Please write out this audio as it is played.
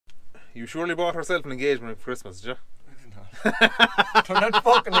You surely bought herself an engagement for Christmas, did you? I did not. Turn that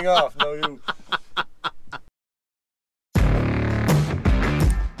fucking thing off, no you.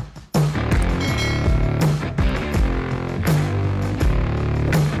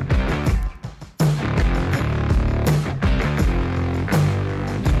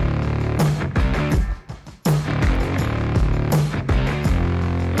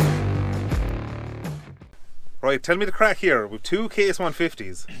 Right, tell me the crack here. We've two Case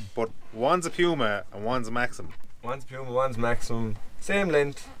 150s, but one's a Puma and one's a Maxxum. One's Puma, one's Maxxum. Same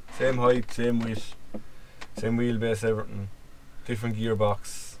length, same height, same width, same wheelbase, everything. Different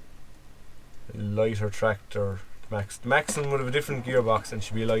gearbox. Lighter tractor. The Maxxum would have a different gearbox and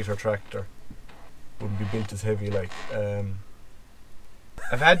should be a lighter tractor. Wouldn't be built as heavy like.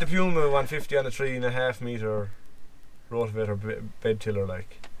 I've had the Puma 150 on a 3.5 metre rotavator bed tiller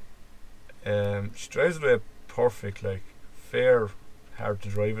like. She drives it away perfect, like fair hard to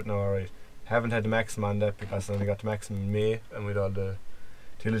drive it now, alright. Haven't had the Maxxum on that because I only got the Maxxum in May and with all the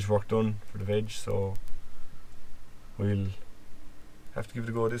tillage work done for the veg, so we'll have to give it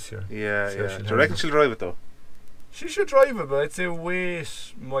a go this year. Yeah, yeah. Do you reckon she'll drive it though? She should drive it, but I'd say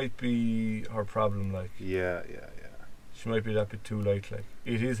weight might be her problem, like. Yeah, yeah, yeah. She might be that bit too light, like.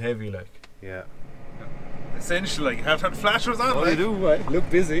 It is heavy, like. Yeah. Essentially, like, you have to have flashers on. Oh, like. You do, right? Look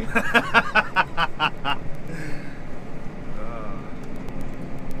busy.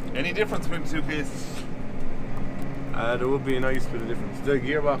 Any difference between the two cases? There would be a nice bit of difference. The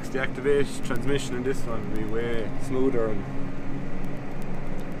gearbox, the activate transmission in this one would be way smoother and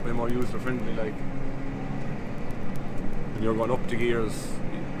way more user friendly, like. When you're going up the gears,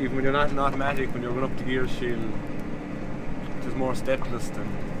 even when you're not in automatic, when you're going up the gears, there's more stepless than.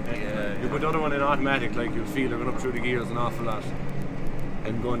 You put the other one in automatic, like you'll feel you're going up through the gears an awful lot,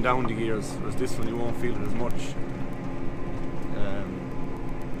 and going down the gears. Whereas this one you won't feel it as much.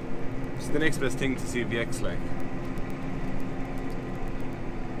 It's the next best thing to CVX, like.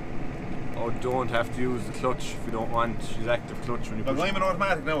 Or don't have to use the clutch if you don't want. She's active clutch when you push. But I'm in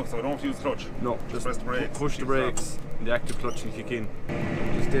automatic now, so I don't have to use the clutch. No, just press the brakes. Push the brakes, and the active clutch will kick in.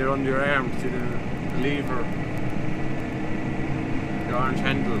 Just there under your arm, see the lever. The orange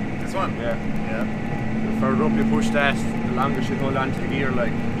handle. This one? Yeah. Yeah. The further up you push that, the longer she'll hold on to the gear,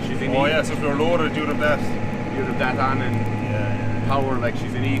 like. She's in oh, yeah, so if you're loaded, you'd have that. You'd have that on and power, like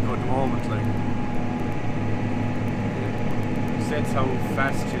she's in eco at the moment, like. It sets how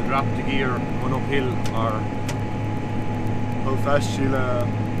fast she'll drop the gear going uphill, or how fast she'll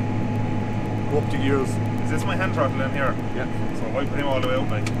go up the gears. Is this my hand throttle in here? Yeah. So if I put him all the way up,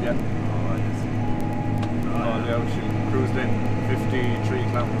 like? Yeah. Oh, yes. All the way out, she'll cruise in 53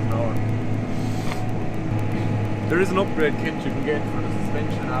 kilometers an hour. There is an upgrade kit you can get for the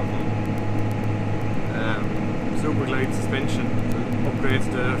suspension of Super Glide suspension. It upgrades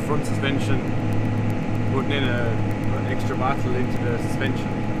the front suspension, putting in an extra bottle into the suspension,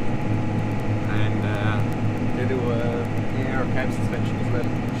 and they do a air cab suspension as well.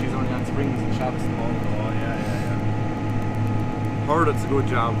 She's only on springs and shocks at the moment. Oh yeah. Heard it's a good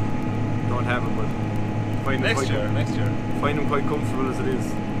job. Don't have it, but find next year. Find them quite comfortable as it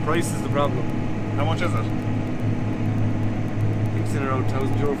is. Price is the problem. How much is it? I think it's in around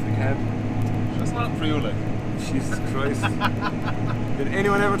 €1,000 for the cab. That's not for you, like. Jesus Christ. Did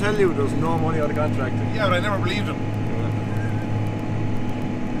anyone ever tell you there's no money on the contract? Yeah, but I never believed him.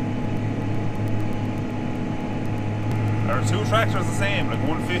 Are two tractors the same? Like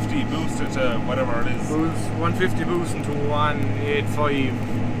 150 boosted to whatever it is? 150 boosting to 185,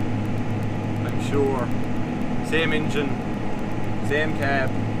 I'm sure. Same engine, same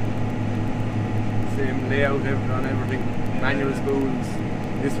cab, same layout on everything. Manual spools.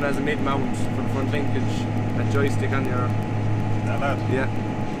 This one has a mid-mount for the front linkage. That joystick on your... That? Yeah.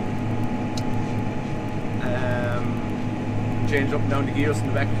 Change up and down the gears in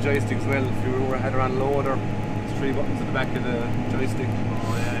the back of the joystick as well. If you had her on loader, there's 3 buttons at the back of the joystick.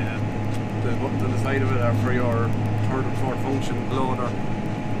 Oh yeah. The buttons on the side of it are for your third and fourth function loader.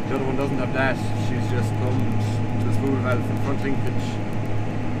 The other one doesn't have that. She's just comes to the spool valve for the front linkage.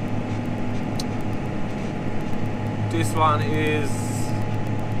 This one is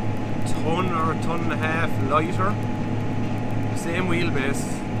ton or a ton and a half lighter. Same wheelbase,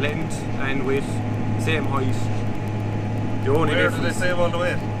 length and width, same height. The only Where difference, did they save all the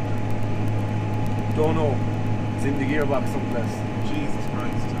weight? don't know. It's in the gearbox someplace. Jesus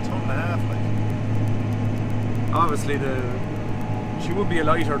Christ, a ton and a half, like. Obviously she would be a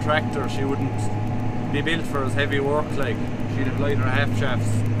lighter tractor, she wouldn't be built for as heavy work, like she'd have lighter half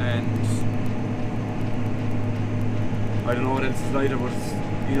shafts, and I don't know what else is lighter, but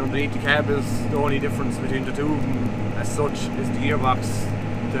you know, underneath the cab is the only difference between the two of them as such is the gearbox.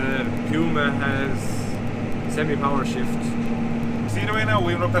 The Puma has semi-power shift. See the way now,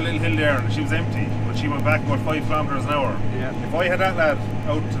 we went up that little hill there and she was empty, but she went back about 5 kilometres an hour. Yeah. If I had that lad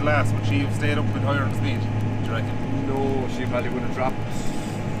out to the last, would she have stayed up with higher speed, do you reckon? No, she probably would have dropped.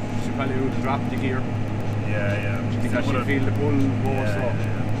 She probably would have dropped the gear. Yeah. Because she'd feel the pull more so.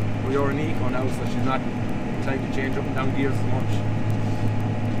 But you're an eco now, so she's not trying to change up and down gears as much.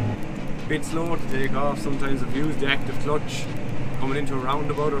 Bit slow to take off. Sometimes if you use the active clutch coming into a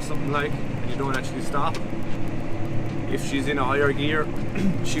roundabout or something like, and you don't actually stop. If she's in a higher gear,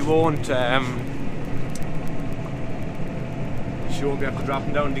 she won't be after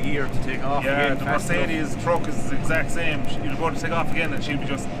dropping down the gear to take off again. The Mercedes truck is the exact same. You'll go to take off again and she'll be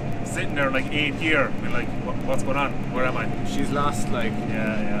just sitting there like 8th gear, be like, what's going on? Where am I? She's lost, like.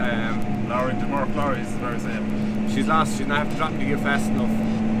 Lorry, the Mark lorries is the very same. She's lost, she's not have to drop the gear fast enough.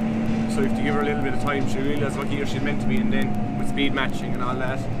 So you have to give her a little bit of time. She'll realise what gear she's meant to be in then, with speed matching and all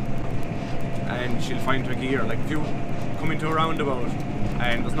that. And she'll find her gear. Like if you come into a roundabout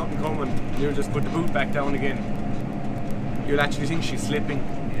and there's nothing coming, you just put the boot back down again, you'll actually think she's slipping.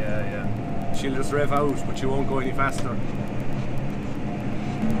 Yeah. She'll just rev out, but she won't go any faster.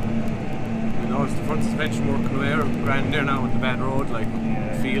 You know, it's the front suspension working away grand there now on the bad road, like,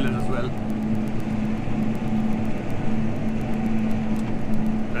 feel it as well.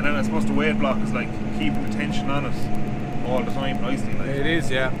 And then I suppose the weight block is like keeping the tension on it all the time nicely. Like. It is,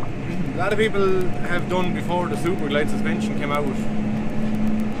 yeah. A lot of people have done before the super glide suspension came out.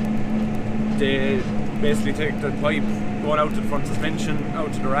 They basically take the pipe going out to the front suspension,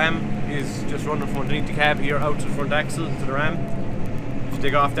 out to the ram, is just running from underneath the cab here out to the front axle to the ram. If you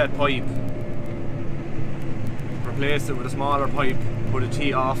take off that pipe, replace it with a smaller pipe, put a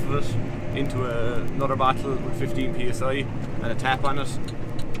T off of it into another bottle with 15 psi and a tap on it.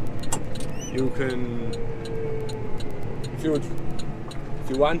 You can, if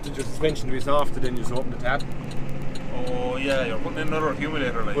you wanted your suspension to be softer, then you just open the tap. Oh yeah, you're putting in another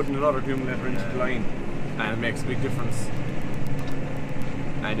accumulator, like. Putting another accumulator into the line, and it makes a big difference.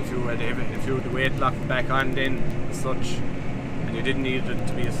 And if you had the weight lock back on then as such, and you didn't need it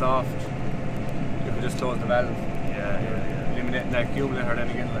to be soft, you could just close the valve. Yeah. Eliminating that accumulator then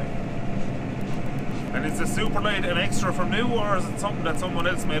again, like. And is the Superlight an extra from new, or is it something that someone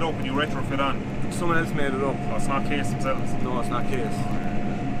else made up and you retrofit on? Someone else made it up. Oh, it's not Case themselves? No, it's not Case.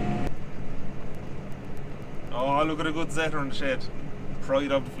 Oh, look at a good Zetter in the shed.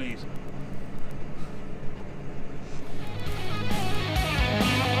 Pride of the fleet.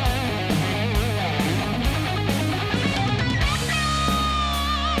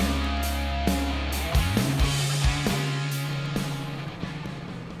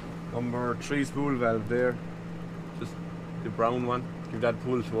 Number 3 spool valve there. Just the brown one. Give that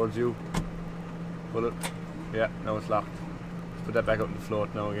pull towards you. Pull it. Yeah, now it's locked. Let's put that back out in the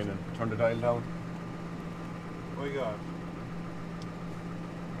float now again and turn the dial down. What you got?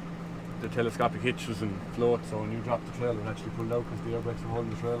 The telescopic hitches and float, so when you drop the trailer it actually pulled out because the air brakes are holding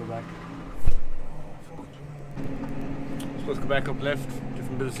the trailer back. Supposed to go back up left,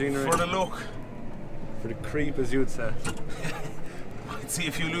 different bit of scenery. For the look. For the creep, as you'd say. Might see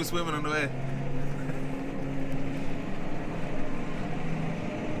a few loose women on the way.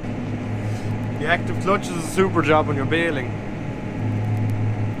 The active clutch is a super job when you're bailing.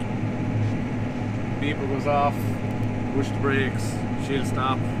 Beeper goes off, push the brakes, she'll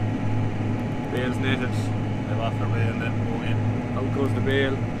stop, bail's netted. They've off her bail and then go in. Out goes the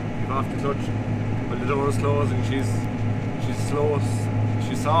bail, give off the clutch. When the door is closing, she's slow,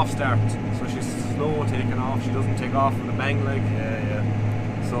 she's soft start, so she's slow taking off, she doesn't take off with a bang like. Yeah.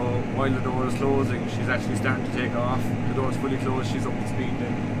 So while the door is closing, she's actually starting to take off. The door is fully closed, she's up to speed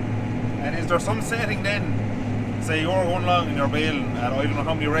then. And is there some setting then, say you're going along in your bailing at I don't know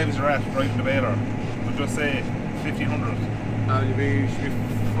how many revs you're at driving the bailer, but just say 1500. Should be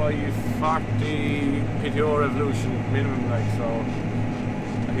 540 PTO revolution minimum, like, so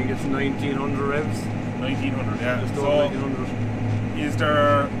I think it's 1900 revs. 1900, yeah. Just so over 1900. is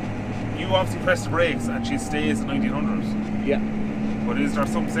there, you obviously press the brakes and she stays at 1900. Yeah. But is there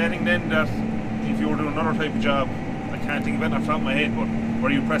some setting then that if you were doing another type of job, I can't think of it off the top of my head, but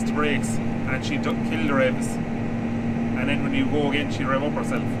where you press the brakes and she kill the revs, and then when you go again she'll rev up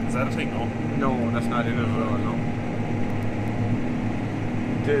herself? Is that a thing? No, that's not in it at all, no.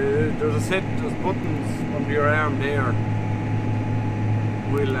 There's buttons under your arm there.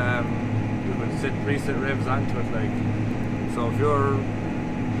 We'll set preset revs onto it, like. So if you're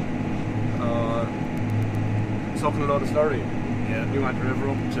sucking a lot of slurry, you want to rev her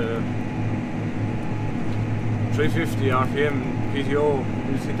up to 350 RPM PTO,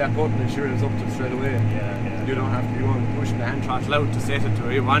 you just hit that button and she revs up to it straight away. Yeah. You don't have to be going pushing the hand throttle out to set it to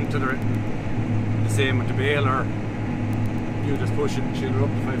where you want it. Or the same with the baler. You just push it and she'll up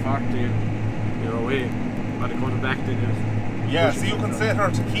to 540 and you're away. But it comes back then yeah, so you can set her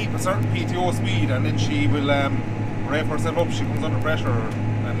to keep a certain PTO speed and then she will rev herself up, she comes under pressure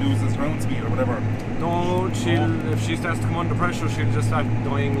and loses ground speed or whatever. No, if she starts to come under pressure she'll just start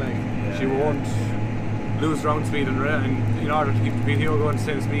dying like. She won't lose ground speed and in order to keep the PTO going at the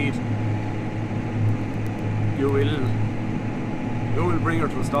same speed you will bring her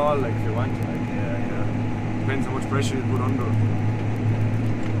to a stall like if you want to. Like, depends how much pressure you put under.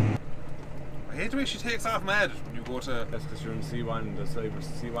 I hate the way she takes off mad when you go to... That's because you're in C1, the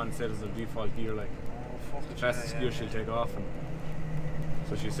C1 set as a default gear like. The fastest gear she'll take off and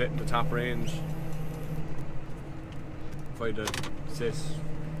so she's set in the top range. If I did set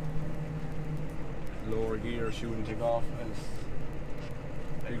lower gear she wouldn't take off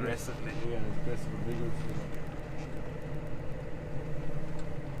as aggressively. Yeah, as aggressive and vigorous.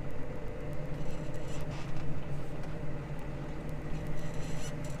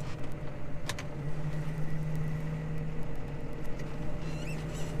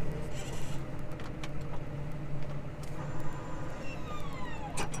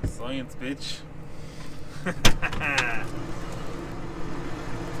 Science, bitch.